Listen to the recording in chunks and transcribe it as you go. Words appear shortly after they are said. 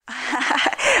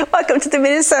Welcome to the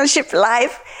Mini Sonship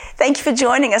Live. Thank you for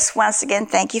joining us once again.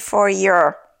 Thank you for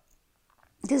your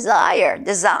desire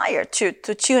to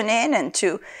tune in and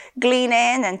to glean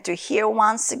in and to hear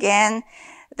once again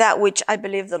that which I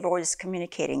believe the Lord is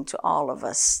communicating to all of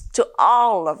us. To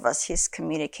all of us, He's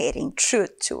communicating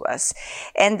truth to us.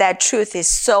 And that truth is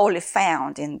solely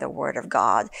found in the Word of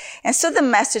God. And so the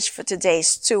message for today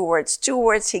is two words. Two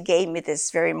words He gave me this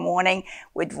very morning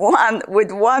with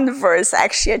one verse,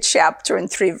 actually a chapter and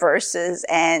 3 verses.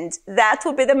 And that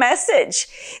will be the message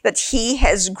that He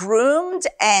has groomed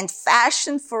and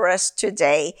fashioned for us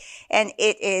today. And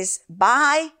it is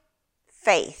by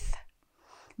faith.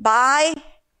 By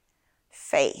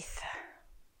faith.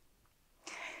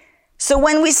 So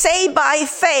when we say by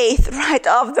faith, right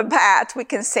off the bat, we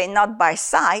can say not by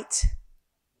sight.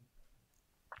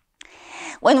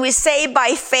 When we say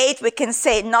by faith, we can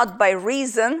say not by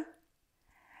reason.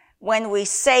 When we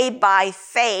say by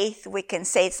faith, we can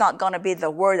say it's not going to be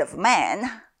the word of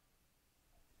man.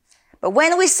 But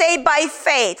when we say by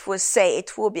faith, we'll say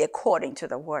it will be according to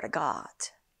the word of God.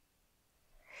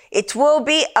 It will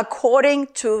be according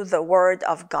to the word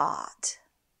of God.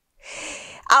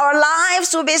 Our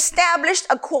lives will be established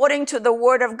according to the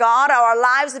word of God. Our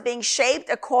lives are being shaped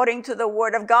according to the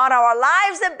word of God. Our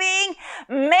lives are being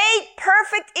made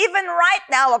perfect even right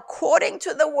now according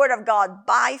to the word of God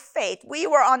by faith. We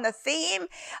were on the theme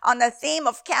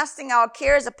of casting our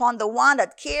cares upon the one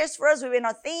that cares for us. We've been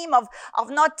on a theme of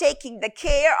not taking the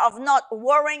care, of not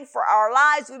worrying for our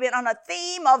lives. We've been on a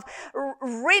theme of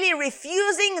really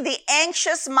refusing the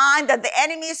anxious mind that the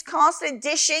enemy is constantly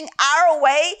dishing our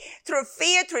way through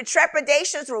fear, through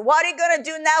trepidation, through what are you going to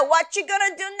do now? What you going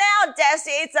to do now,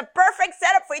 Deci? It's a perfect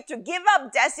setup for you to give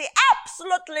up, Deci.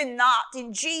 Absolutely not.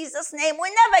 In Jesus' name, we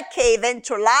never cave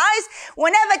into lies. We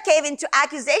never cave into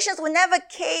accusations. We never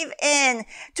cave in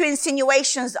to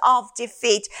insinuations of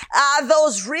defeat. Are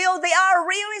those real? They are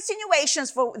real insinuations.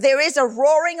 For there is a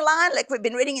roaring lion, like we've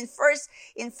been reading in First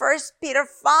Peter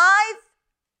 5.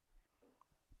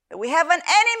 That we have an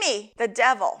enemy, the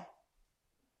devil,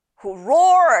 who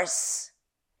roars.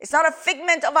 It's not a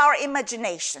figment of our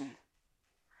imagination.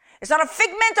 It's not a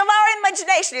figment of our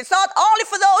imagination. It's not only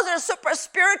for those that are super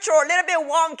spiritual or a little bit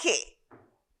wonky.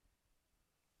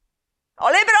 Or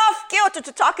a little bit off kilter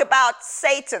to talk about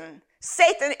Satan.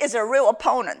 Satan is a real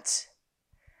opponent.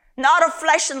 Not of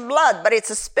flesh and blood, but it's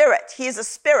a spirit. He is a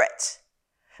spirit.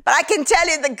 But I can tell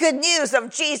you the good news of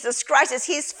Jesus Christ is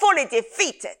He's fully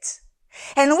defeated.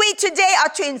 And we today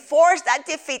are to enforce that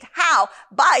defeat. How?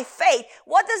 By faith.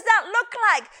 What does that look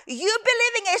like? You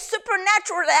believing a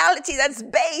supernatural reality that's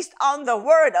based on the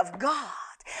Word of God.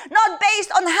 Not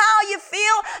based on how you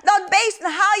feel, not based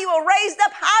on how you were raised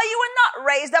up, how you were not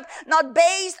raised up, not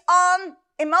based on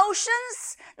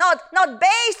emotions, not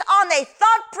based on a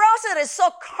thought process that is so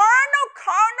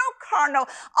carnal,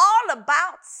 all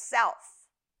about self.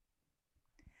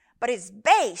 But it's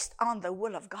based on the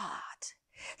will of God.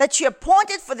 That you're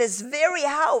appointed for this very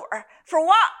hour. For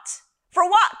what? For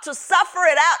what? To suffer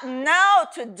it out? No,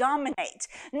 to dominate.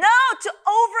 No, to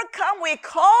overcome. We're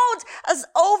called as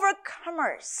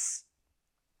overcomers.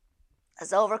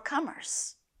 As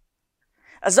overcomers.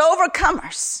 As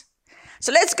overcomers.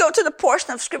 So let's go to the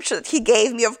portion of scripture that He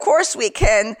gave me. Of course, we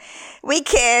can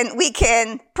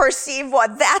perceive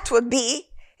what that would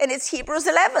be. And it's Hebrews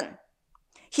 11.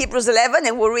 Hebrews 11,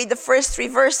 and we'll read the first 3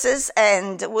 verses,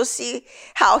 and we'll see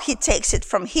how he takes it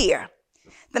from here.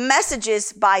 The message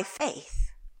is by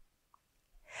faith.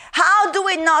 How do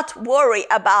we not worry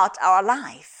about our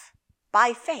life?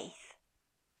 By faith.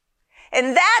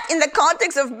 And that, in the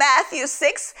context of Matthew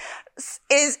 6,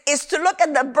 is to look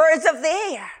at the birds of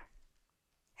the air.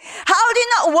 How do you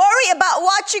not worry about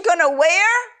what you're going to wear?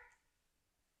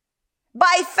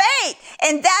 By faith.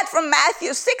 And that from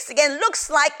Matthew 6 again looks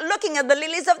like looking at the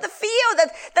lilies of the field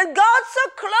that God so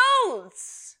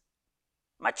clothes.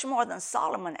 Much more than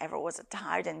Solomon ever was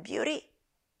attired in beauty.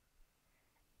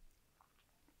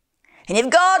 And if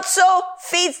God so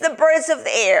feeds the birds of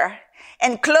the air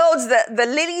and clothes the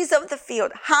lilies of the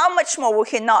field, how much more will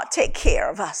He not take care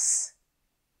of us?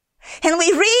 And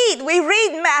we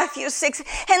read Matthew 6,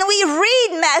 and we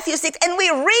read Matthew 6, and we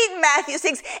read Matthew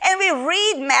 6, and we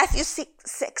read Matthew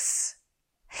 6.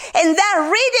 And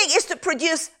that reading is to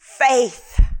produce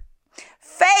faith.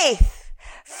 Faith.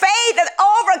 Faith that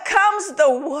overcomes the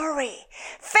worry.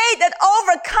 Faith that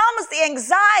overcomes the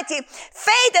anxiety.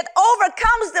 Faith that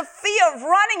overcomes the fear of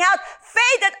running out.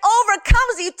 Faith that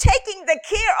overcomes you taking the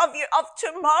care of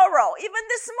tomorrow. Even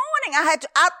this morning, I had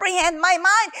to apprehend my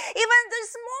mind. Even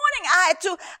this morning,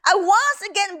 I once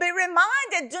again be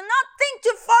reminded, do not think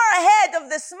too far ahead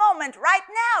of this moment, right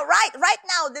now, right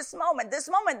now, this moment,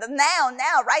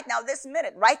 now, right now, this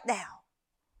minute, right now.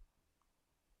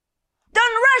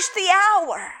 Don't rush the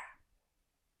hour,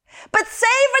 but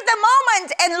savor the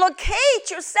moment and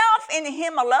locate yourself in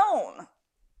Him alone.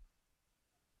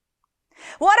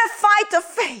 What a fight of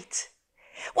faith.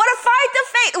 What a fight of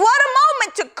faith. What a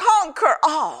moment to conquer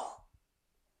all.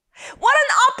 What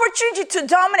an opportunity to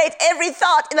dominate every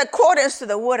thought in accordance to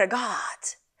the Word of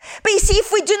God. But you see,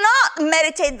 if we do not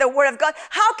meditate the Word of God,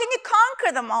 how can you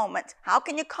conquer the moment? How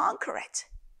can you conquer it?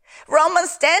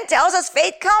 Romans 10 tells us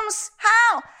faith comes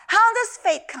how? How does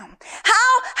faith come?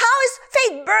 How is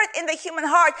faith birthed in the human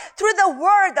heart? Through the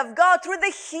Word of God, through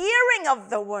the hearing of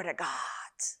the Word of God.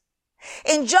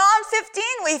 In John 15,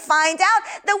 we find out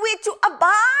that we're to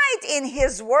abide in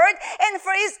His Word and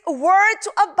for His Word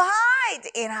to abide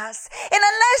in us. And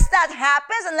unless that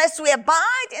happens, unless we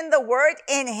abide in the Word,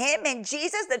 in Him, in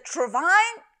Jesus, the true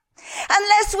vine,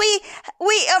 unless we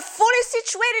are fully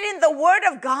situated in the Word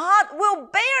of God, we'll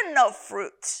bear no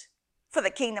fruit for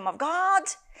the kingdom of God.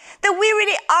 That we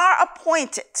really are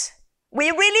appointed.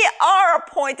 We really are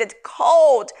appointed,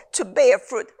 called to bear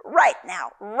fruit right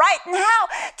now,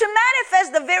 to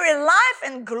manifest the very life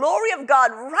and glory of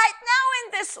God right now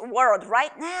in this world,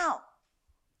 right now.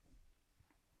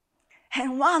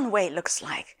 And one way looks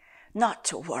like not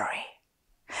to worry.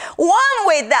 One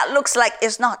way that looks like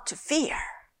is not to fear,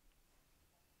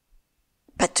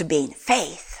 but to be in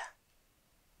faith.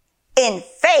 In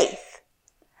faith.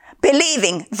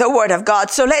 Believing the Word of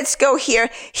God. So let's go here.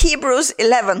 Hebrews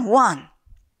 11:1.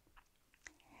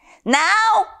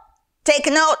 Now, take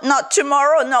note, not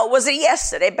tomorrow, no, was it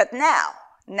yesterday, but now,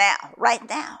 right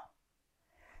now.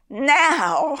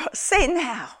 Now, say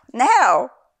now,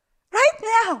 right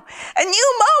now. A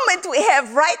new moment we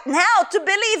have right now to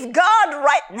believe God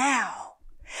right now.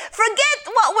 Forget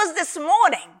what was this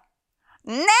morning.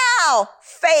 Now,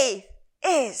 faith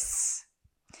is.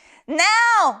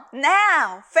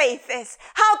 Now, faith is.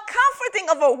 How comforting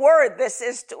of a word this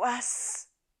is to us.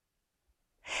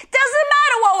 Doesn't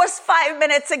matter what was 5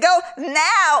 minutes ago.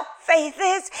 Now, faith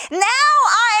is. Now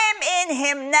I am in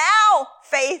Him. Now,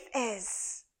 faith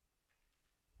is.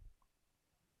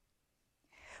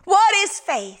 What is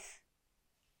faith?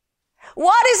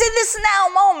 What is in this now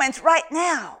moment right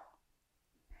now?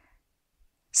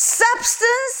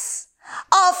 Substance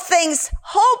of things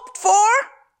hoped for.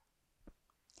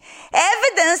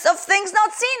 Evidence of things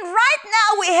not seen. Right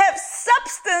now we have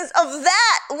substance of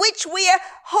that which we are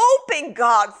hoping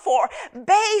God for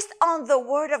based on the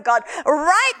Word of God.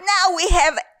 Right now we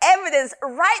have evidence.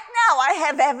 Right now I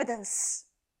have evidence.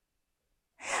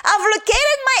 I've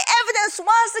located my evidence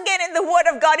once again in the Word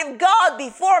of God. If God be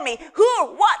for me, who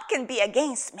or what can be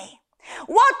against me?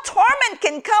 What torment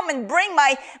can come and bring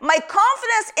my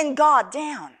confidence in God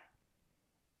down?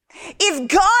 If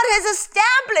God has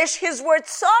established His Word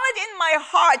solid in my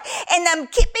heart and I'm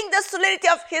keeping the solidity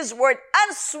of His Word,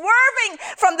 unswerving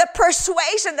from the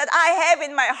persuasion that I have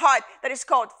in my heart that is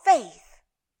called faith.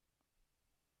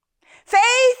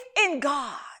 Faith in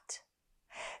God.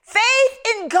 Faith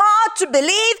in God to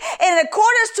believe, and in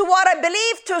accordance to what I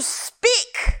believe, to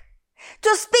speak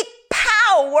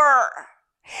power.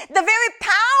 The very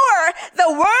power, the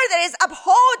Word that is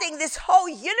upholding this whole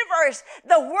universe,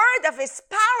 the Word of His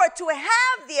power to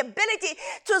have the ability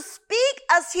to speak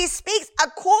as He speaks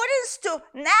according to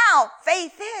now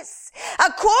faith is.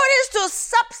 According to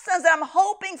substance that I'm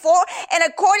hoping for, and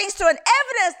according to an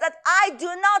evidence that I do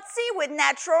not see with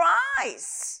natural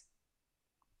eyes.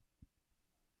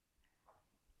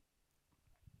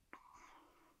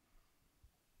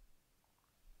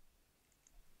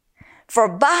 For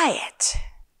by it,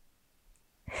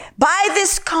 by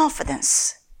this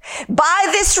confidence, by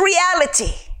this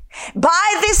reality,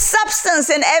 by this substance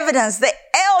and evidence the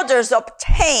elders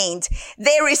obtained,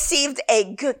 they received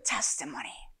a good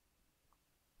testimony.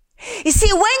 You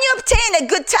see, when you obtain a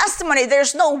good testimony,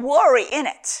 there's no worry in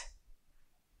it.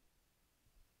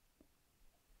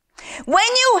 When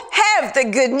you have the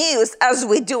good news, as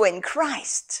we do in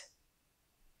Christ,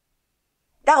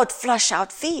 that would flush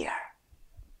out fear.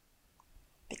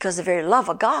 Because the very love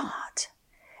of God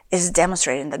is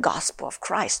demonstrated in the gospel of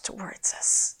Christ towards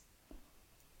us.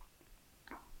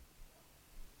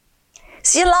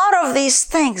 See, a lot of these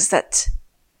things that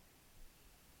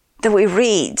we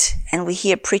read and we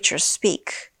hear preachers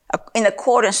speak in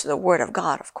accordance to the word of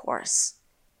God, of course,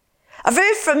 are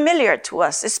very familiar to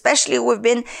us, especially we've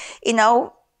been,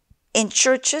 in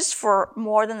churches for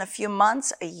more than a few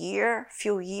months, a year,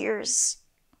 few years.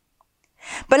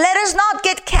 But let us not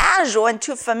get casual and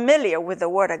too familiar with the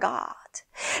word of God,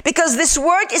 because this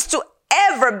word is to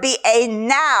ever be a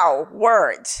now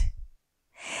word.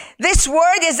 This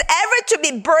word is ever to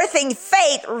be birthing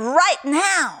faith right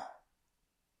now.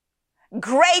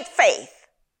 Great faith.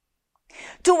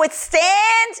 To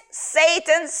withstand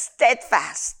Satan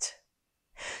steadfast.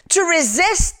 To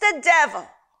resist the devil.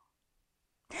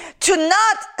 To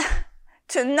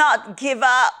not give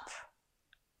up.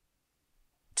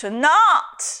 To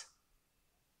not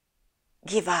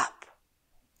give up.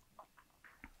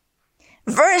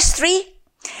 Verse 3,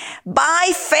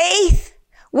 by faith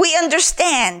we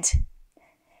understand.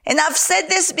 And I've said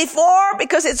this before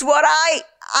because it's what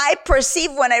I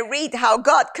perceive when I read how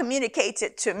God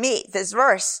communicated to me, this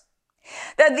verse.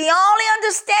 That the only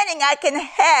understanding I can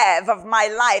have of my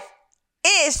life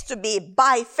is to be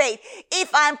by faith,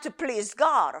 if I'm to please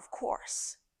God, of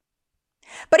course.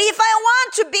 But if I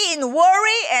want to be in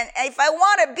worry, and if I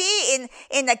want to be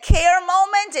in a care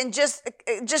moment and just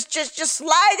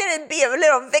slide it and be a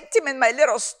little victim in my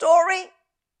little story,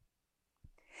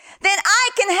 then I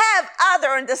can have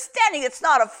other understanding. It's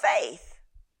not of faith.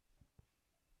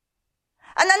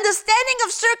 An understanding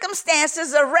of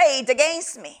circumstances arrayed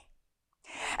against me.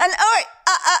 An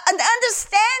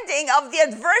understanding of the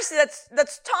adversity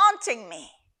that's taunting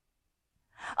me.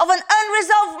 Of an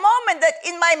unresolved moment that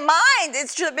in my mind it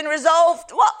should have been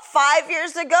resolved, 5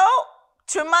 years ago?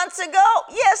 2 months ago?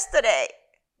 Yesterday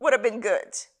would have been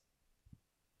good.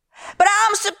 But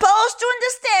I'm supposed to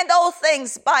understand all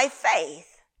things by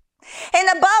faith. And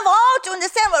above all, to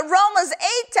understand what Romans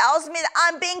 8 tells me, that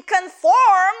I'm being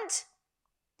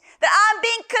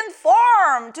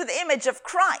conformed to the image of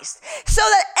Christ. So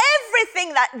that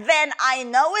everything that then I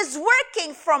know is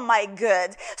working for my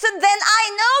good. So then I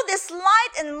know this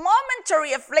light and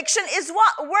momentary affliction is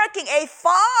working a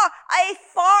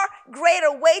far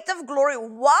greater weight of glory,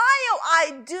 while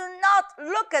I do not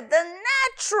look at the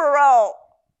natural.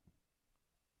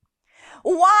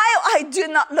 While I do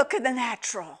not look at the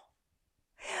natural.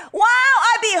 While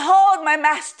I behold my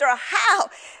master, how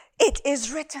it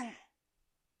is written.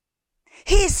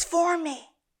 He is for me.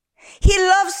 He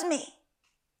loves me.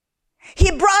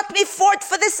 He brought me forth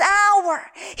for this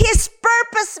hour. He has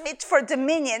purposed me for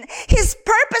dominion. He has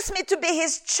purposed me to be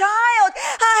his child.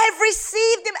 I have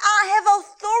received him. I have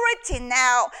authority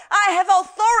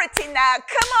now.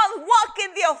 Come on, walk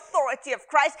in the authority of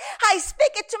Christ. I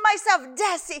speak it to myself,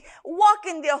 Deci, walk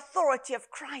in the authority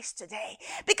of Christ today.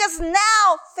 Because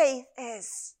now faith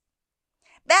is.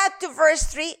 Back to verse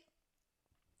 3.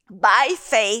 By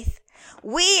faith,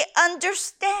 we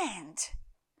understand.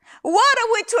 What are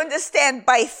we to understand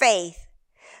by faith?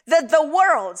 That the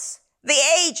worlds, the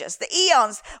ages, the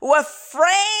eons were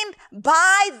framed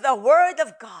by the word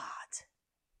of God.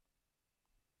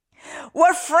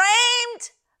 Were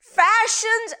framed,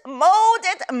 fashioned,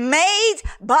 molded, made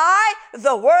by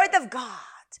the word of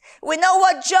God. We know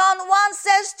what John 1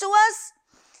 says to us.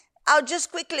 I'll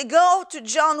just quickly go to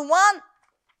John 1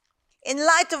 in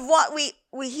light of what we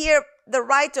hear the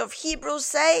writer of Hebrews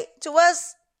say to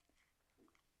us.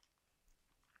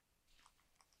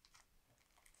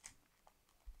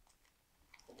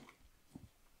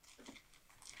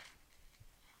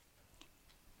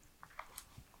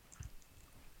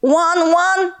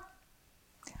 I'm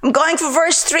going for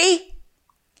verse 3.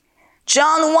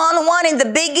 John 1:1, in the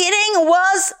beginning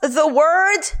was the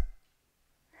Word.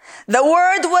 The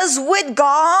Word was with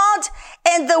God,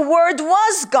 and the Word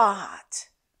was God.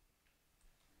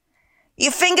 You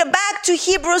finger back to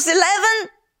Hebrews 11.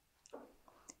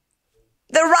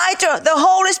 The writer, the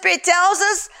Holy Spirit tells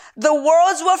us the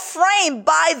worlds were framed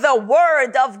by the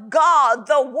Word of God,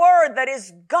 the Word that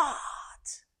is God.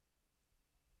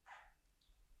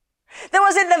 That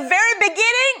was in the very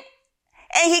beginning,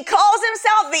 and he calls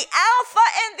himself the Alpha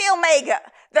and the Omega,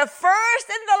 the first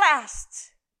and the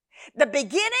last, the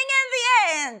beginning and the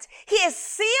end. He has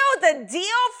sealed the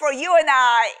deal for you and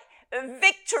I.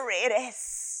 Victory it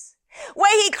is.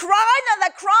 When he cried on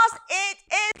the cross, it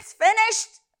is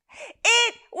finished.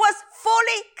 It was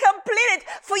fully completed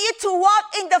for you to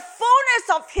walk in the fullness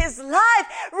of his life.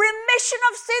 Remission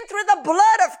of sin through the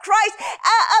blood of Christ.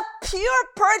 A pure,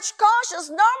 purged conscience.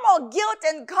 No more guilt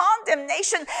and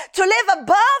condemnation. To live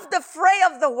above the fray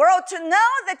of the world. To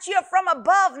know that you are from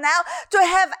above now. To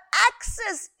have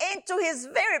access into his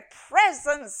very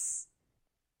presence.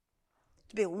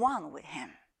 To be one with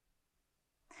him.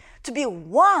 To be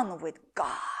one with God.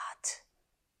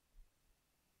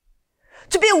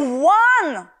 to be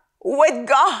one with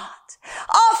God,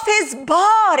 of his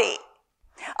body,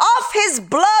 of his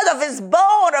blood, of his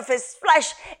bone, of his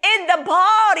flesh. In the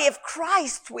body of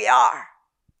Christ we are.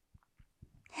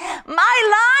 My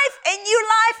life and your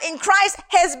life in Christ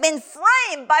has been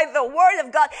framed by the word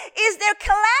of God. Is there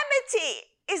calamity?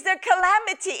 Is there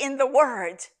calamity in the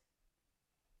word?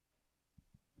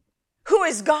 Who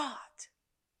is God?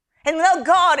 And we know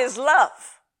God is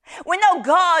love. We know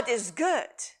God is good.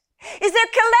 Is there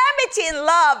calamity in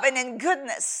love and in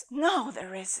goodness? No,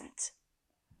 there isn't.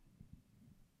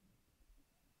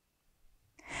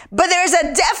 But there is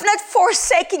a definite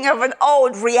forsaking of an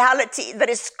old reality that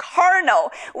is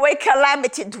carnal, where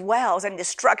calamity dwells and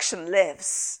destruction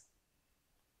lives.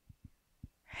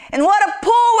 And what a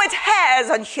pull it has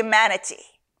on humanity.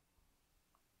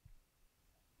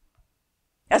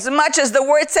 As much as the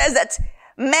word says that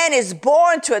man is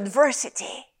born to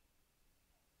adversity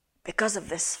because of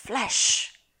this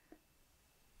flesh.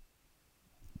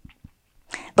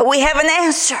 But we have an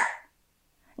answer.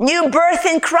 New birth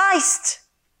in Christ.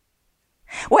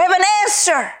 We have an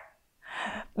answer.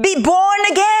 Be born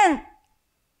again.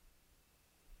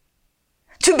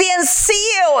 To be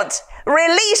unsealed,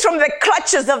 released from the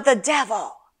clutches of the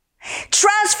devil.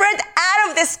 Transferred out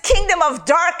of this kingdom of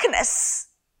darkness.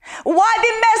 Why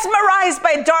be mesmerized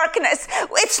by darkness?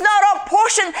 It's not our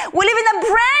portion. We live in a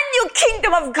brand new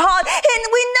kingdom of God.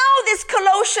 And we know this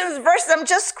Colossians verse I'm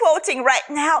just quoting right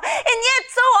now. And yet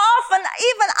so often,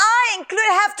 even I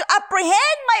included, have to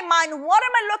apprehend my mind. What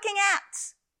am I looking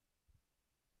at?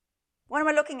 What am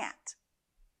I looking at?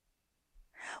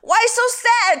 Why so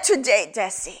sad today,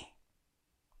 Deci?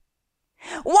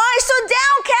 Why so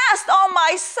downcast, oh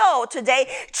my soul, today?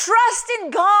 Trust in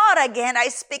God again. I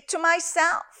speak to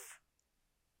myself.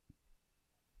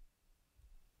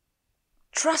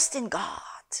 Trust in God,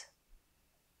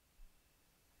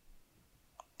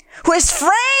 who has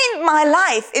framed my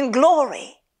life in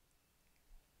glory.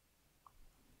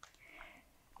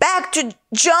 Back to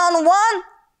John 1,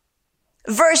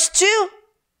 verse 2.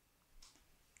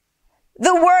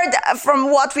 The word from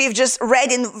what we've just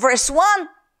read in verse 1.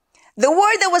 The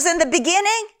word that was in the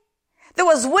beginning, that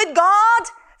was with God,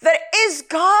 that is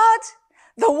God.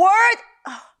 The word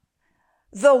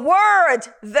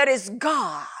that is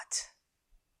God.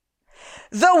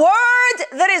 The word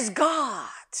that is God.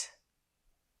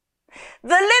 The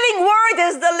living word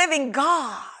is the living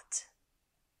God.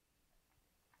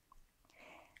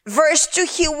 Verse 2,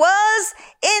 he was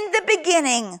in the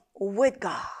beginning with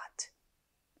God.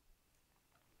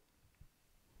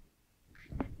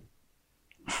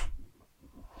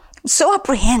 I'm so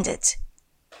apprehended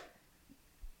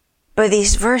by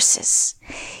these verses.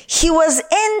 He was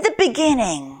in the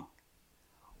beginning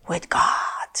with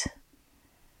God.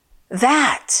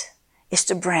 That is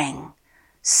to bring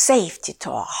safety to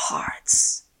our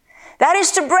hearts. That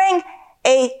is to bring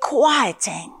a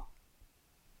quieting.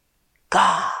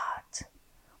 God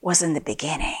was in the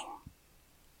beginning,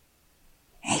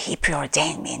 and he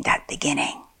preordained me in that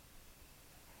beginning.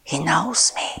 He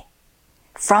knows me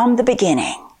from the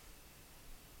beginning.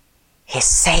 He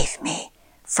saved me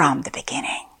from the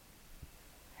beginning.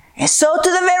 And so to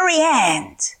the very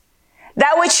end,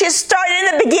 that which he started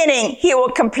in the beginning, he will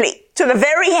complete to the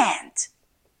very end.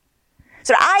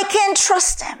 So that I can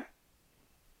trust him.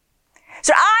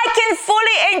 So that I can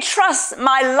fully entrust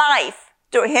my life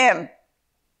to him.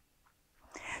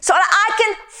 So that I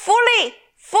can fully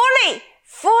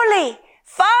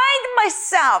find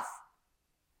myself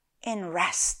in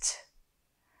rest,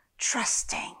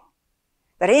 trusting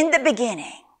that in the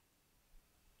beginning,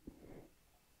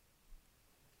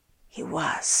 he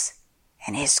was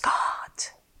and is God.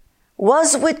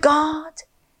 Was with God.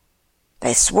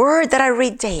 This word that I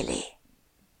read daily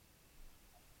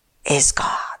is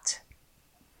God.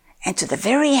 And to the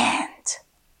very end,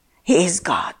 he is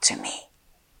God to me.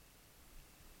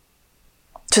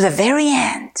 To the very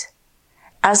end,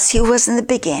 as he was in the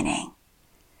beginning,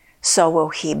 so will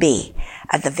he be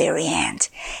at the very end.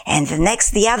 And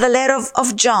the other letter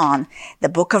of John, the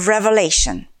book of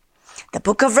Revelation. The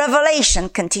book of Revelation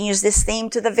continues this theme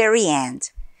to the very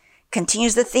end.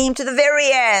 Continues the theme to the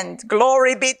very end.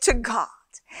 Glory be to God.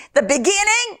 The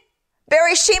beginning,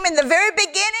 Bereshim, in the very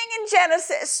beginning in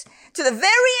Genesis, to the very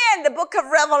end, the book of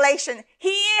Revelation, he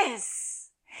is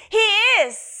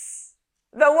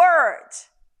the Word.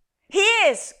 He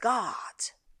is God.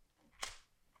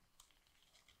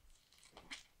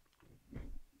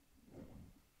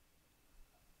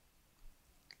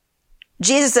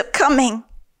 Jesus coming,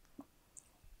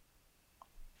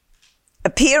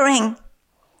 appearing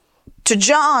to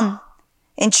John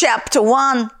in chapter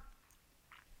 1.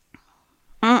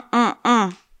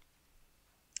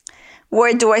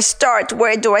 Where do I start?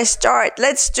 Let's start.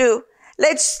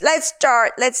 Okay, let's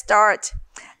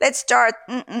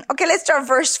start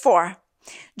verse 4.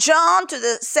 John, to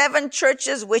the 7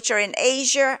 churches which are in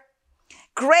Asia,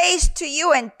 grace to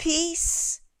you and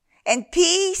peace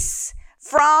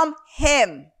from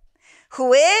him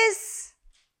who is,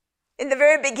 in the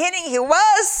very beginning, he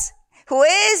was, who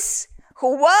is,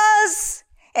 who was,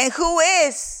 and who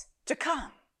is to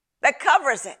come. That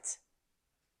covers it.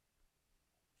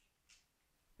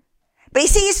 But you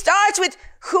see, he starts with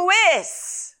who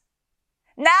is.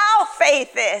 Now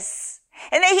faith is.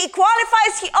 And then he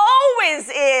qualifies, he always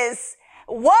is,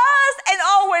 was, and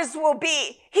always will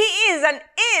be. He is and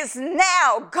is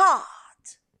now God.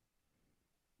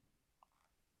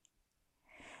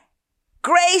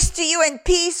 Grace to you and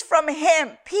peace from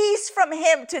him. Peace from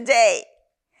him today.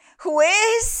 Who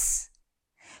is,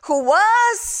 who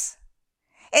was,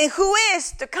 and who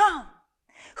is to come.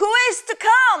 Who is to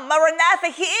come? Maranatha,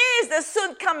 he is the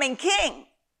soon coming King.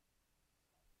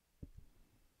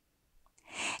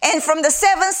 And from the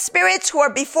 7 spirits who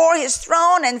are before his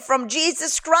throne, and from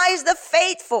Jesus Christ, the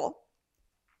faithful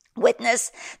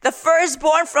witness, the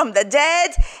firstborn from the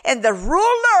dead, and the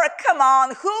ruler. Come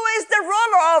on, who is the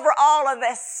ruler over all of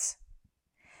this?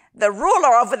 The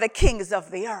ruler over the kings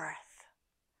of the earth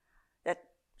that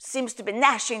seems to be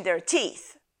gnashing their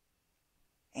teeth.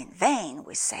 In vain,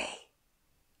 we say.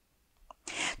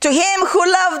 To him who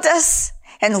loved us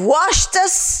and washed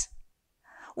us,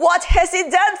 what has he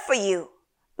done for you?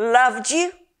 Loved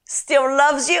you, still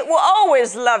loves you, will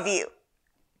always love you.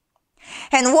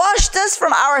 And washed us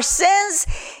from our sins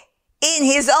in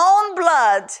his own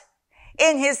blood.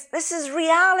 This is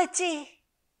reality.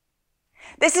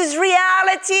 This is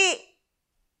reality.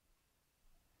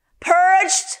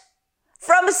 Purged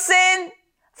from sin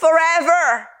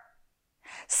forever.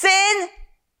 Sin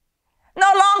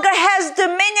no longer has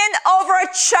dominion over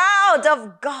a child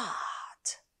of God.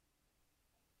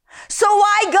 So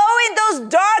why go in those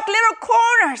dark little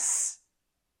corners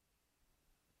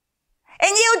and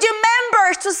yield your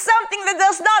members to something that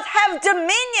does not have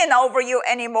dominion over you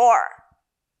anymore?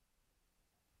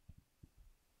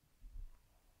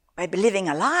 By believing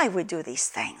a lie, we do these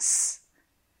things.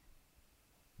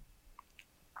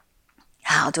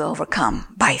 How to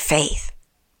overcome? By faith.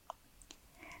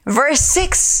 Verse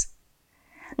 6.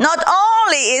 Not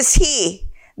only is he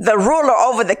the ruler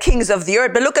over the kings of the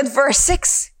earth, but look at verse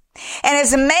 6. And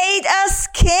has made us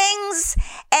kings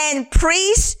and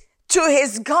priests to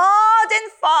his God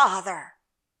and Father.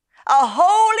 A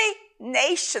holy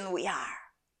nation we are.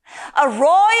 A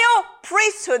royal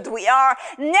priesthood we are.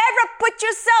 Never put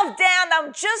yourself down.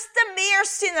 I'm just a mere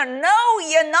sinner. No,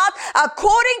 you're not.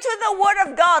 According to the word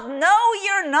of God, no,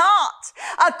 you're not.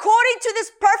 According to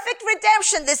this perfect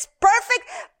redemption, this perfect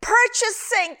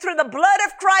purchasing through the blood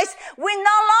of Christ, we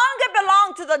no longer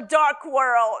belong to the dark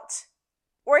world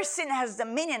where sin has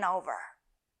dominion over.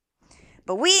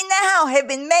 But we now have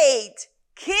been made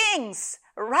kings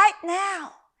right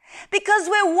now because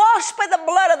we're washed by the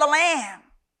blood of the Lamb.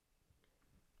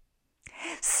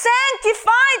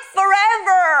 Sanctified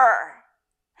forever.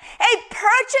 A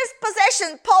purchased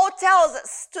possession, Paul tells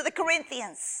us to the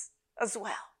Corinthians as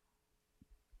well.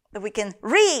 That we can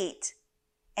read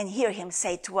and hear him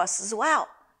say to us as well.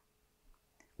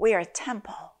 We are a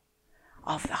temple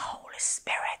of the Holy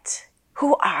Spirit.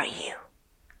 Who are you?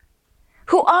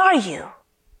 Who are you?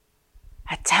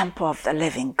 A temple of the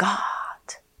living God.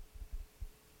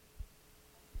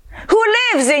 Who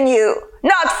lives in you?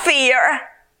 Not fear.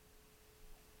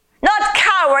 Not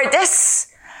cowardice.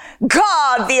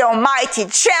 God, the Almighty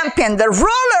Champion, the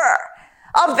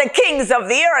ruler of the kings of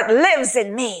the earth, lives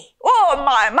in me. Oh,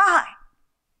 my.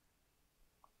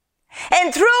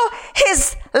 And through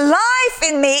his life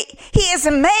in me, he has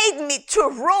made me to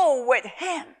rule with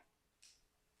him.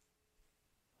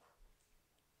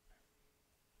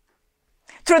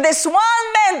 Through this one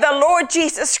man, the Lord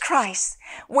Jesus Christ,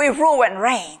 we rule and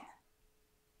reign.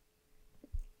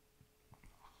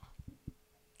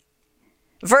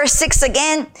 Verse 6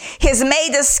 again, he has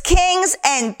made us kings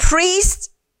and priests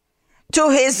to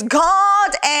his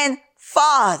God and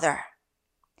Father.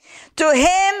 To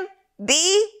him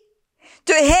be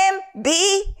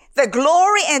the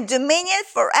glory and dominion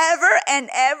forever and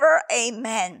ever.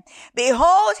 Amen.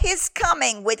 Behold, he's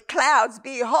coming with clouds.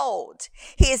 Behold,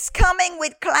 he is coming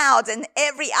with clouds, and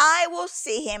every eye will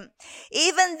see him,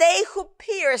 even they who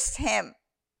pierced him.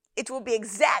 It will be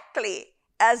exactly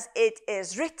as it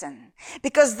is written,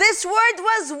 because this word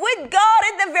was with God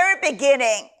in the very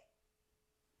beginning,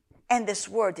 and this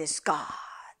word is God.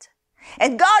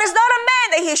 And God is not a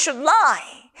man that he should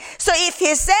lie. So if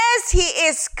he says he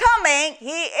is coming,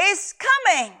 he is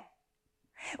coming.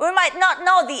 We might not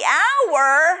know the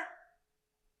hour.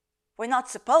 We're not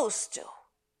supposed to,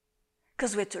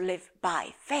 because we're to live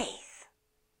by faith.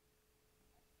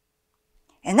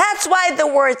 And that's why the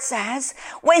word says,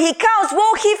 when he comes,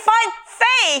 will he find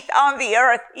faith on the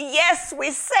earth? Yes,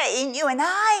 we say, in you and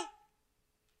I.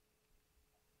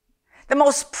 The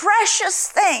most precious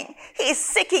thing he's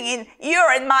seeking in your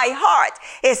and my heart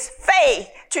is faith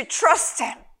to trust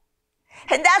him.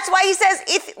 And that's why he says,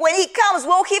 when he comes,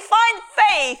 will he find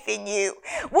faith in you?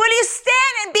 Will you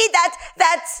stand and be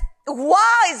that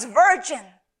wise virgin,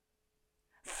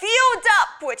 filled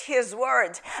up with his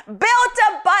word, built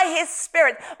up by his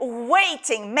spirit,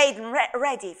 waiting, made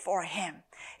ready for him?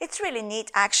 It's really neat,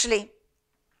 actually.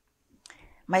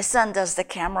 My son does the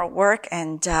camera work,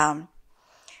 and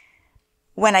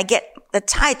when I get the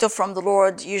title from the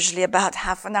Lord, usually about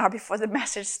half an hour before the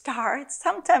message starts,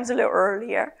 sometimes a little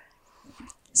earlier,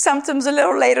 sometimes a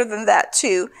little later than that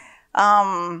too,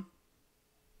 I'll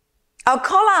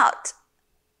call out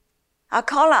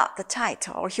the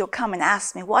title, or he'll come and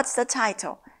ask me, what's the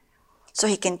title? So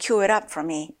he can cue it up for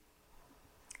me.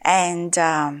 And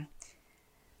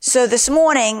so this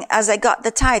morning, as I got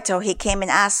the title, he came and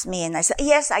asked me, and I said,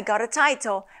 yes, I got a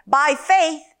title, By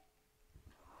Faith.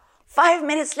 5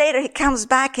 minutes later, he comes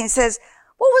back and says,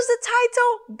 what was the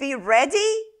title? Be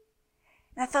Ready?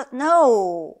 And I thought,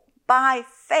 no, By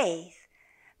Faith.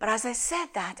 But as I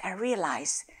said that, I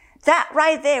realized that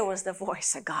right there was the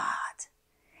voice of God.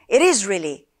 It is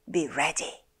really, be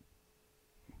ready.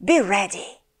 Be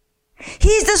ready.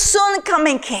 He's the soon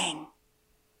coming King.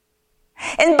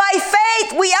 And by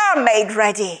faith, we are made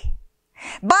ready.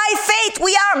 By faith,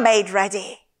 we are made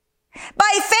ready.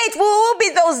 By faith, we will be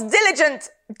those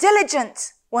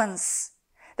diligent ones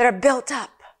that are built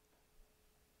up.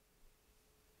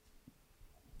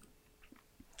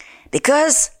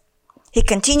 Because he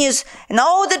continues, and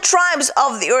all the tribes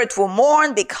of the earth will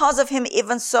mourn because of him,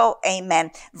 even so,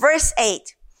 amen. Verse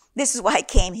 8, this is why I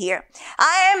came here.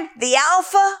 I am the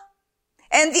Alpha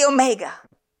and the Omega.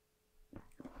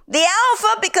 The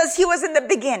Alpha because he was in the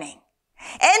beginning.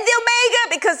 And the Omega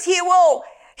because he is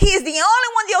the only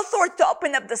one, the authority to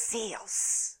open up the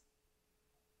seals.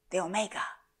 The Omega.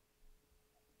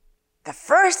 The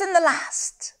first and the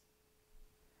last.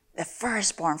 The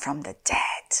firstborn from the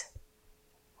dead.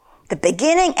 The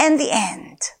beginning and the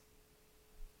end.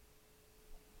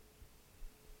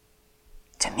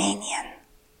 Dominion.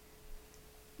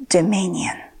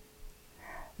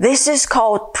 This is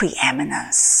called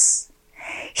preeminence.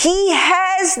 He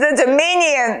has the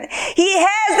dominion. He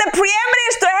has the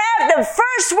preeminence to have the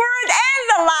first word and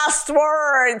the last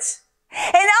word.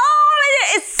 And all of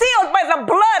it is sealed by the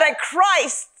blood of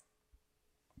Christ.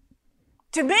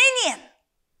 Dominion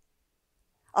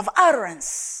of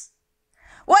utterance.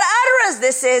 What utterance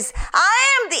this is, I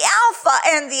am the Alpha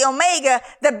and the Omega,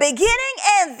 the beginning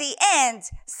and the end,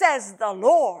 says the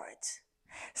Lord.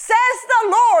 Says the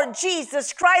Lord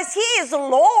Jesus Christ. He is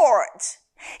Lord.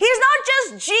 He's not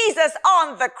just Jesus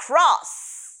on the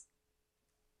cross.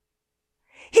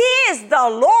 He is the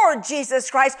Lord Jesus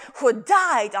Christ who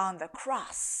died on the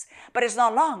cross, but is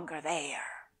no longer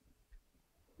there.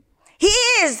 He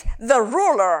is the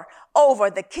ruler over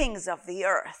the kings of the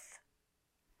earth.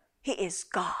 He is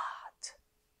God.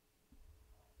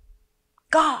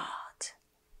 God,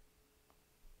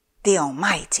 the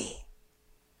Almighty,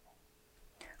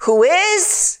 who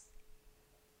is,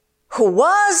 who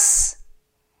was,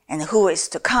 and who is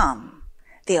to come,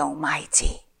 the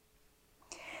Almighty.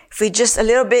 If we just a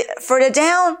little bit further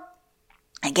down,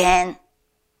 again,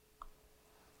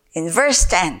 in verse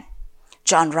 10,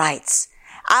 John writes,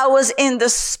 I was in the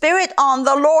Spirit on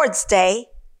the Lord's day,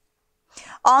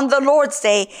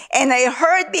 and I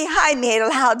heard behind me a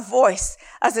loud voice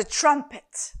as a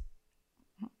trumpet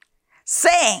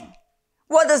saying,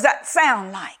 what does that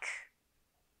sound like?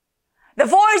 The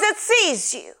voice that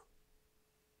sees you.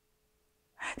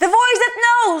 The voice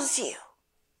that knows you.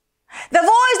 The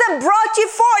voice that brought you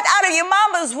forth out of your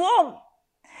mama's womb.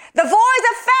 The voice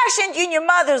that fashioned you in your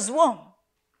mother's womb.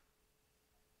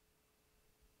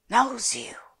 Knows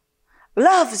you.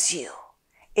 Loves you.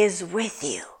 Is with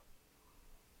you.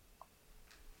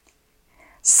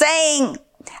 Saying,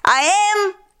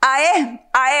 I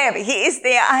am. He is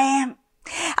the I am.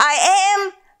 I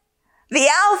am the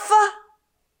Alpha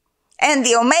and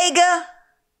the Omega,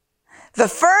 the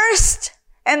first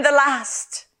and the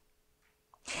last.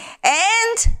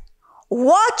 And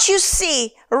what you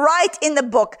see right in the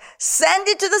book, send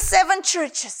it to the 7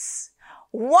 churches.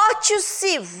 What you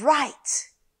see right.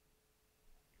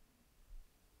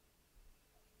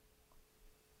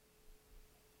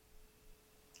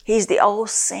 He's the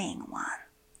all-seeing one.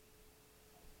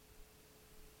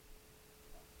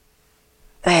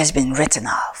 that has been written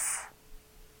of.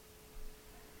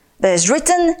 That has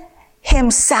written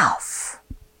himself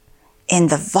in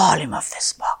the volume of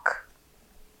this book.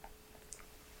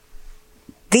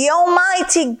 The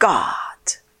Almighty God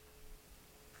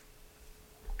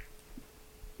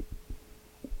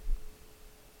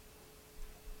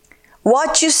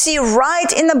what you see,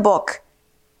 write in the book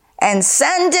and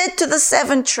send it to the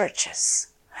 7 churches.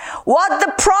 What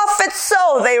the prophets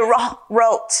sow, they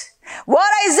wrote.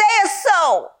 What Isaiah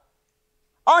sow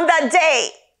on that day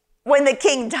when the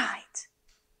king died.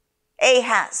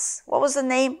 Ahaz. What was the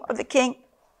name of the king?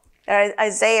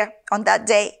 Isaiah on that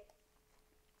day.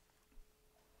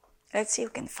 Let's see if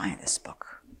we can find this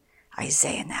book.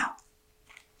 Isaiah now.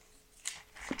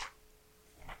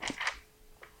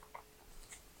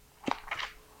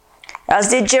 As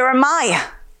did Jeremiah,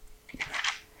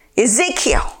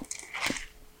 Ezekiel,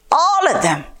 all of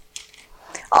them,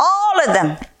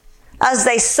 as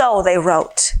they sow, they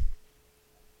wrote.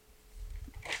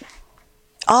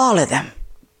 All of them,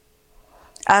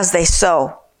 as they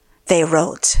sow, they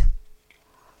wrote.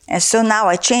 And so now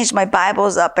I changed my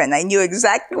Bibles up and I knew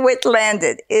exactly where it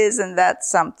landed. Isn't that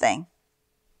something?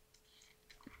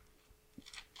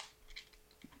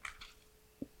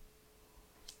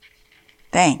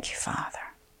 Thank you, Father.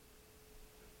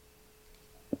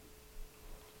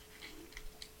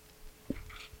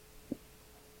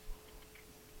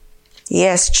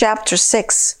 Yes, chapter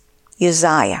 6,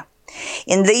 Uzziah.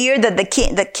 In the year that the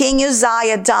king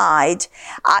Uzziah died,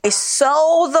 I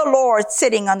saw the Lord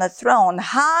sitting on a throne,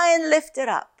 high and lifted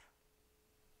up.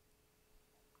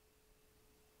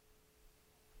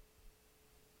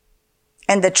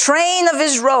 And the train of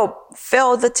his robe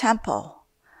filled the temple.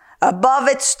 Above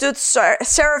it stood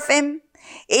seraphim.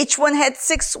 Each one had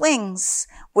 6 wings.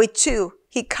 With 2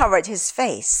 he covered his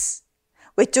face.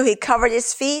 With 2 he covered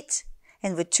his feet.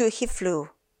 And with 2 he flew.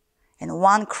 And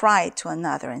one cried to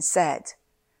another and said,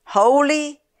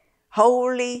 Holy,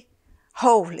 holy,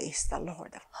 holy is the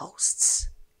Lord of hosts.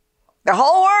 The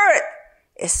whole earth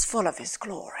is full of his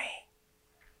glory.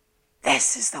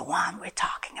 This is the one we're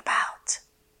talking about.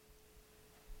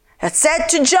 That said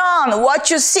to John, what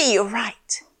you see, you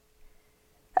write.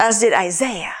 As did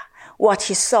Isaiah, what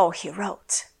he saw, he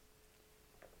wrote.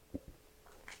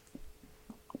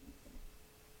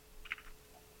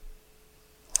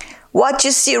 What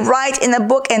you see, write in a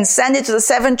book and send it to the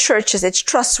 7 churches. It's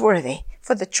trustworthy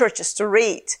for the churches to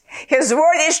read. His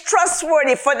word is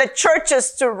trustworthy for the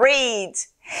churches to read.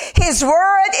 His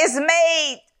word is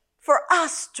made for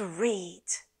us to read.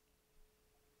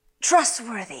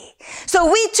 Trustworthy. So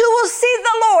we too will see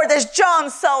the Lord as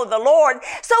John saw the Lord.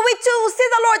 So we too will see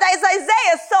the Lord as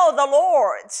Isaiah saw the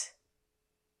Lord.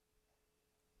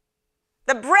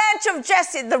 The branch of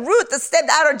Jesse, the root that stepped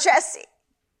out of Jesse.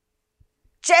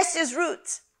 Jesse's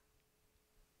root.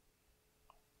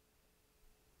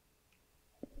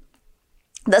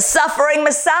 The suffering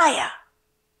Messiah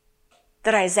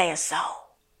that Isaiah saw.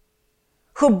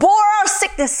 Who bore our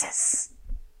sicknesses.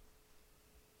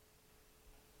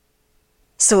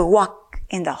 So we walk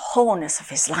in the wholeness of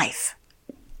his life.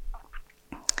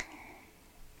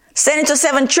 Send it to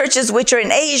 7 churches which are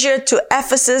in Asia, to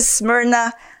Ephesus,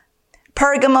 Smyrna,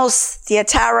 Pergamos,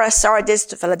 Thyatira, Sardis,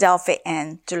 to Philadelphia,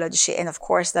 and to Deci. And of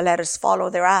course, the letters follow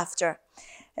thereafter.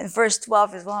 And verse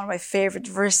 12 is one of my favorite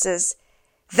verses.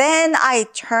 Then I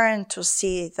turned to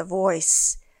see the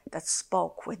voice that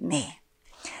spoke with me.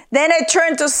 Then I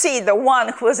turned to see the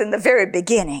one who was in the very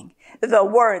beginning, the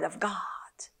Word of God.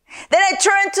 Then I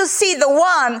turned to see the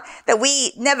one that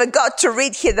we never got to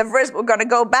read here, the verse, we're going to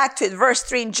go back to it, verse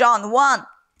 3 in John 1.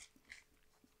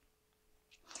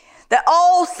 That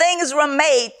all things were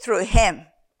made through him.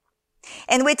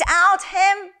 And without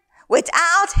him,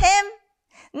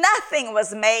 nothing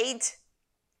was made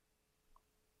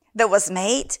that was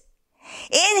made.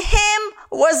 In him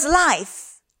was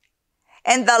life,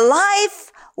 and the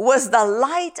life was the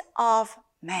light of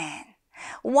man.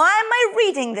 Why am I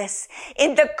reading this?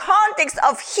 In the context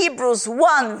of Hebrews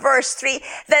 1 verse 3,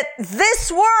 that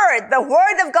this word, the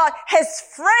word of God, has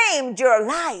framed your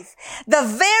life. The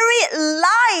very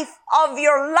life of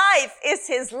your life is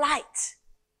his light.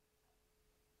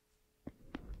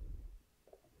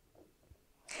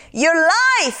 Your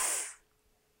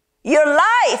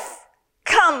life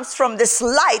comes from this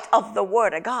light of the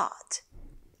word of God.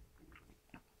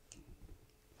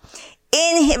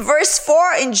 In verse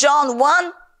 4 in John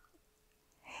 1,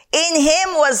 in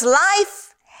him was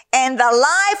life, and the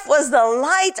life was the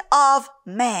light of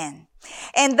man.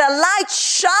 And the light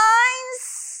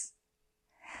shines.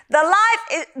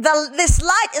 This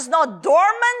light is not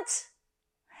dormant,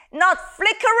 not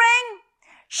flickering,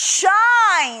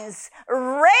 shines,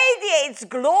 radiates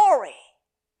glory.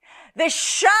 The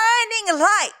shining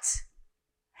light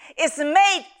is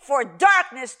made for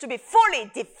darkness to be fully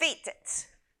defeated.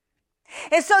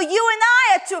 And so you and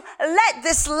I are to let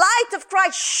this light of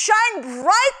Christ shine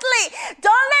brightly.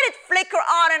 Don't let it flicker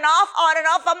on and off, on and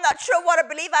off. I'm not sure what I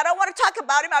believe. I don't want to talk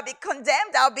about him. I'll be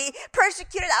condemned. I'll be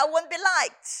persecuted. I won't be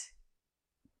liked.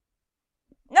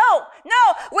 No,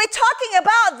 we're talking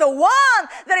about the one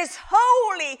that is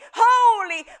holy,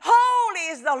 holy, holy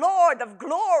is the Lord of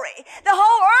glory. The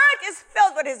whole earth is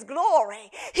filled with his glory.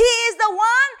 He is the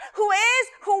one who is,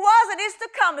 who was, and is to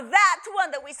come, that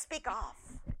one that we speak of.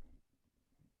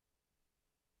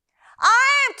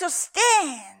 I am to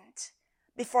stand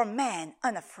before man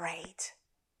unafraid.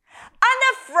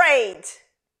 Unafraid.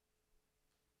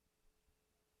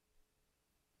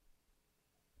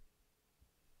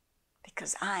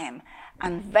 Because I am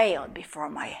unveiled before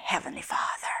my Heavenly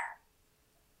Father.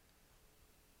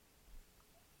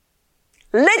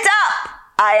 Lit up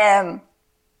I am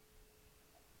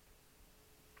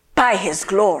by his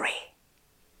glory.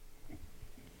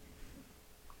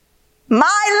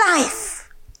 My life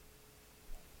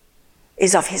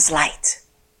is of his light.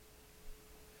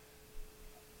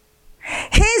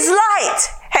 His light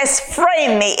has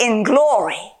framed me in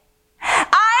glory.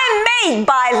 I am made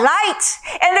by light,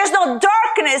 and there's no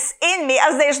darkness in me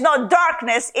as there's no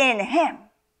darkness in him.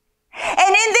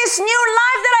 And in this new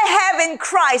life that I have in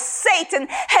Christ, Satan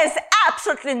has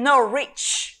absolutely no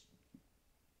reach.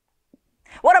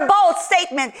 What a bold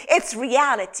statement. It's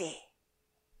reality.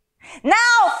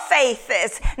 Now faith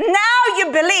is. Now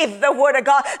you believe the word of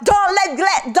God. Don't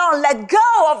let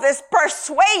go of this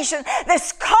persuasion,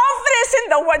 this confidence in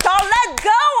the word. Don't let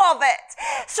go of it.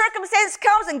 Circumstance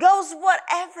comes and goes,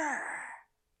 whatever.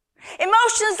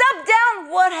 Emotions up,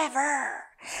 down, whatever.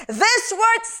 This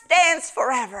word stands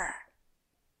forever.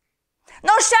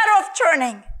 No shadow of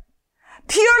turning.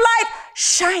 Pure light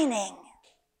shining.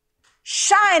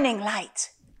 Shining light.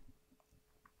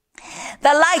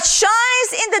 The light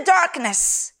shines in the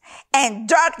darkness, and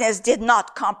darkness did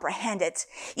not comprehend it.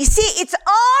 You see, it's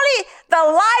only the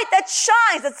light that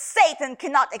shines that Satan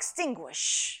cannot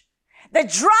extinguish,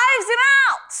 that drives him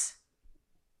out.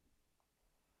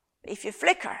 If you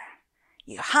flicker,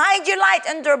 you hide your light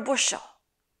under a bushel,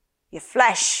 your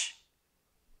flesh,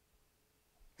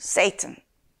 Satan,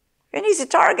 you're an easy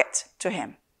target to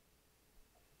him.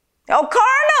 Oh,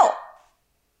 carnal!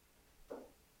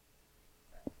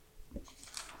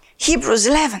 Hebrews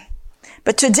 11.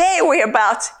 But today we're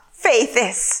about faith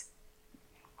is.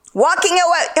 Walking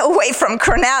away from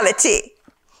carnality.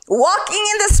 Walking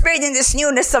in the Spirit in this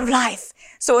newness of life.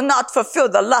 So not fulfill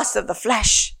the lust of the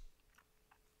flesh.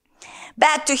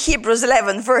 Back to Hebrews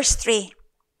 11 verse 3.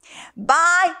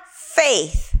 By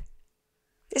faith.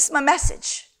 This is my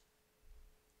message.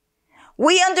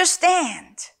 We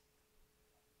understand.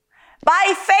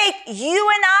 By faith, you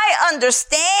and I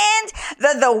understand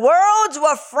that the worlds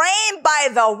were framed by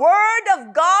the word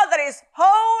of God that is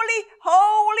holy,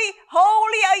 holy,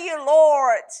 holy are you,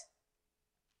 Lord.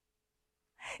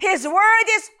 His word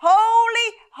is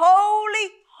holy, holy,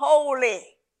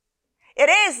 holy. It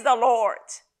is the Lord.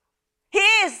 He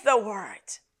is the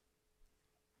word.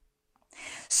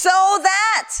 So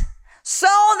that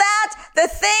the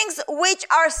things which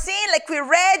are seen, like we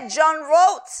read, John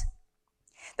wrote,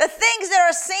 the things that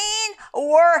are seen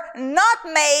were not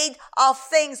made of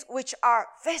things which are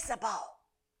visible.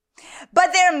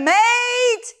 But they're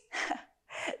made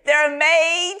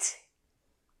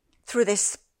through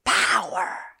this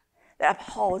power that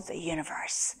upholds the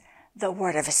universe, the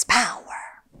word of his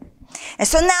power. And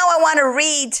so now I want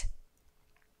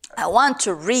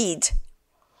to read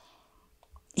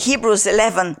Hebrews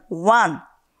 11:1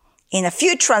 in a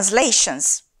few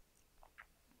translations.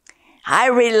 I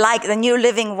really like the New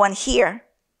Living One here.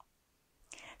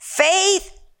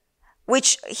 Faith,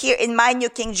 which here in my New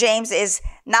King James is,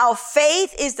 now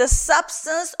faith is the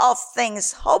substance of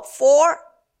things hoped for.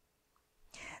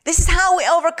 This is how we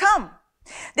overcome.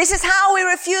 This is how we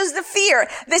refuse the fear.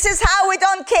 This is how we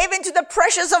don't cave into the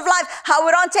pressures of life, how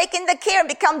we don't take in the care and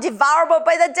become devourable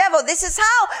by the devil. This is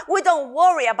how we don't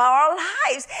worry about our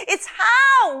lives. It's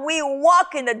how we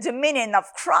walk in the dominion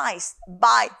of Christ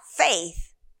by faith.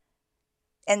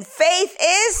 And faith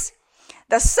is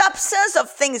the substance of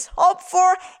things hoped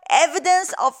for,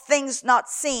 evidence of things not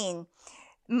seen.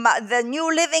 The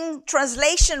New Living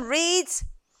Translation reads,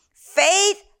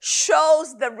 faith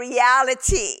shows the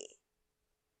reality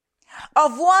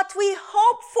of what we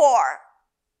hope for.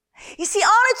 You see,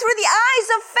 only through the eyes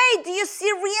of faith do you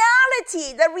see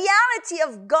reality, the reality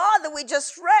of God that we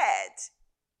just read.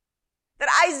 that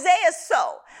Isaiah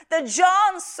saw, that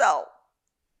John saw.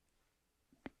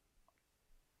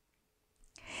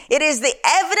 It is the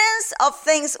evidence of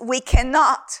things we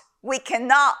cannot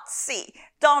see.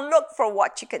 Don't look for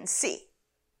what you can see.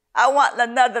 I want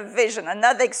another vision,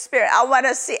 another experience. I want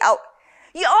to see.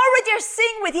 You already are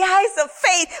seeing with the eyes of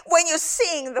faith. When you're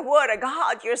seeing the Word of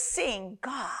God, you're seeing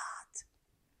God.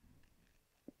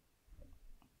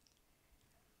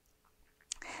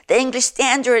 The English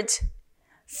Standard,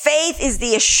 faith is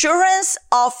the assurance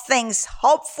of things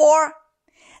hoped for,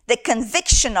 the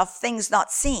conviction of things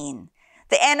not seen.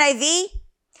 The NIV,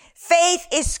 faith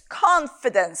is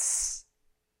confidence.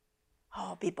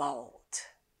 Oh, be bold.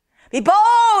 Be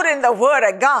bold in the Word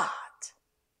of God.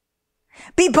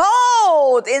 Be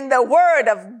bold in the Word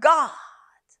of God.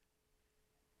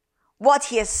 What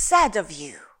He has said of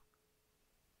you.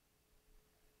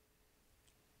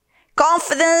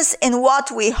 Confidence in what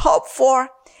we hope for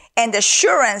and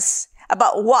assurance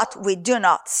about what we do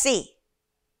not see.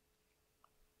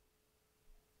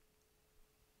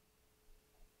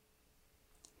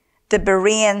 The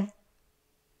Berean,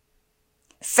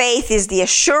 faith is the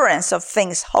assurance of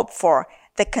things hoped for,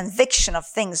 the conviction of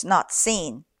things not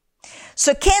seen.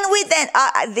 So can we then,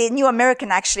 the New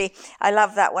American actually, I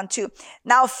love that one too.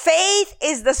 Now faith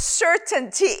is the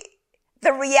certainty,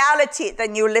 the reality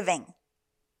that you're living.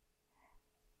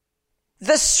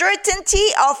 The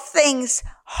certainty of things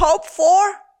hoped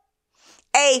for,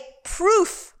 a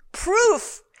proof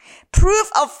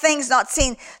of things not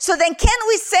seen. So then can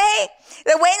we say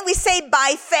that when we say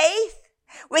by faith,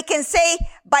 we can say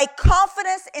by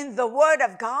confidence in the Word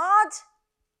of God,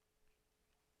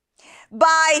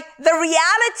 by the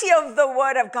reality of the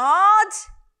Word of God,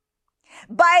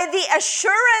 by the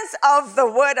assurance of the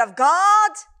Word of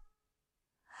God,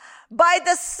 by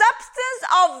the substance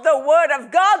of the Word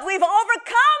of God, we've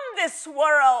overcome this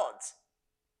world.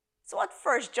 That's what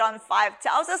 1 John 5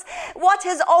 tells us. What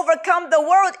has overcome the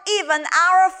world? Even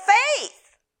our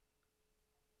faith.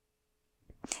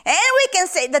 And we can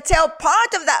say the tail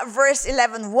part of that verse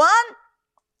 11:1.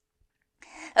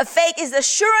 Faith is the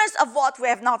assurance of what we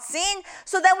have not seen.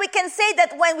 So then we can say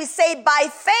that when we say by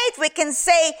faith, we can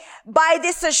say by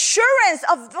this assurance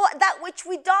of that which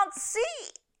we don't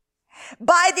see.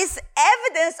 By this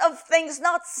evidence of things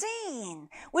not seen.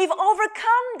 We've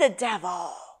overcome the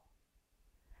devil.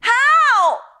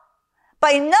 How?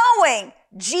 By knowing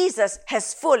Jesus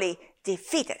has fully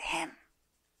defeated him.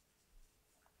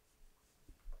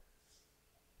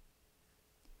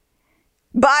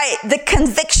 By the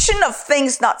conviction of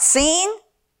things not seen,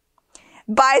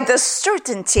 by the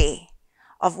certainty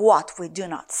of what we do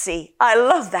not see. I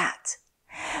love that.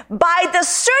 By the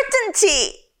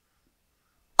certainty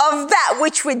of that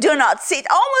which we do not see. It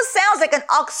almost sounds like an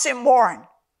oxymoron.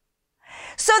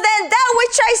 So then that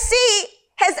which I see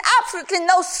has absolutely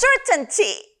no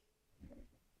certainty.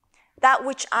 That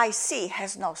which I see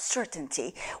has no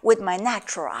certainty with my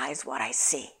natural eyes, what I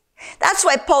see. That's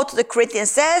why Paul to the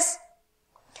Corinthians says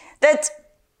that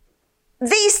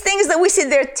these things that we see,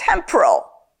 they're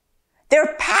temporal.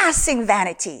 They're passing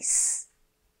vanities.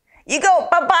 You go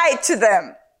bye-bye to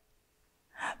them.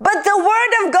 But the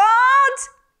Word of God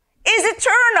is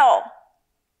eternal.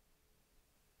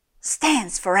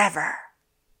 Stands forever.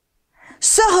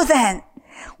 So then,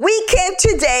 we can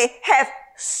today have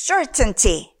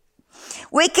certainty.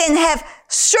 We can have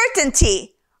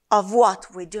certainty of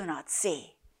what we do not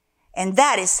see. And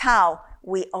that is how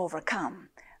we overcome.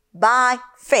 By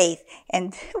faith.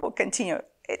 And we'll continue.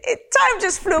 Time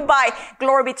just flew by.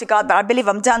 Glory be to God. But I believe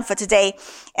I'm done for today.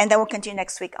 And then we'll continue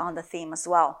next week on the theme as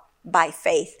well. By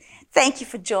faith. Thank you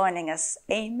for joining us.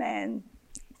 Amen.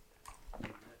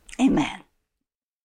 Amen.